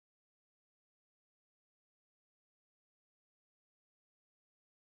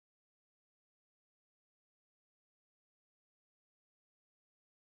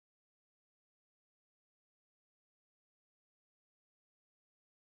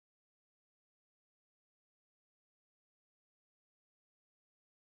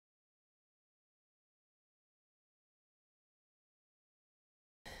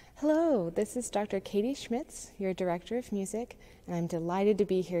Hello, this is Dr. Katie Schmitz, your Director of Music, and I'm delighted to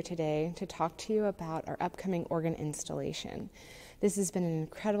be here today to talk to you about our upcoming organ installation. This has been an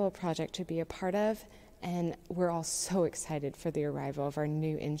incredible project to be a part of, and we're all so excited for the arrival of our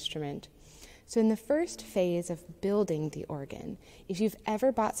new instrument. So in the first phase of building the organ, if you've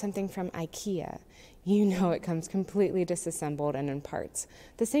ever bought something from IKEA, you know it comes completely disassembled and in parts.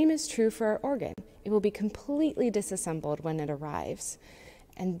 The same is true for our organ. It will be completely disassembled when it arrives.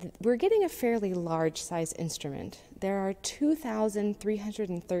 And we're getting a fairly large size instrument. There are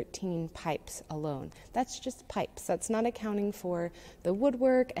 2,313 pipes alone. That's just pipes. That's not accounting for the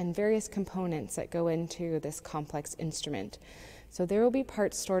woodwork and various components that go into this complex instrument. So there will be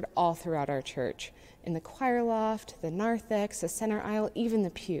parts stored all throughout our church, in the choir loft, the narthex, the center aisle, even the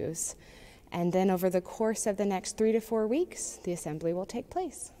pews. And then over the course of the next 3 to 4 weeks, the assembly will take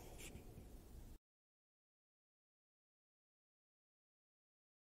place.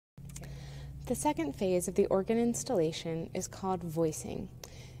 The second phase of the organ installation is called voicing.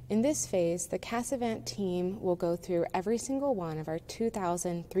 In this phase, the Casavant team will go through every single one of our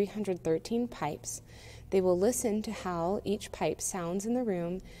 2,313 pipes. They will listen to how each pipe sounds in the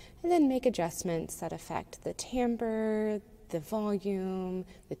room and then make adjustments that affect the timbre, the volume,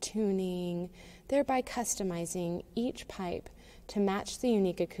 the tuning, thereby customizing each pipe to match the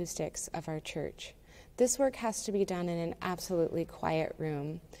unique acoustics of our church. This work has to be done in an absolutely quiet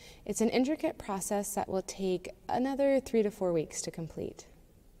room. It's an intricate process that will take another 3 to 4 weeks to complete.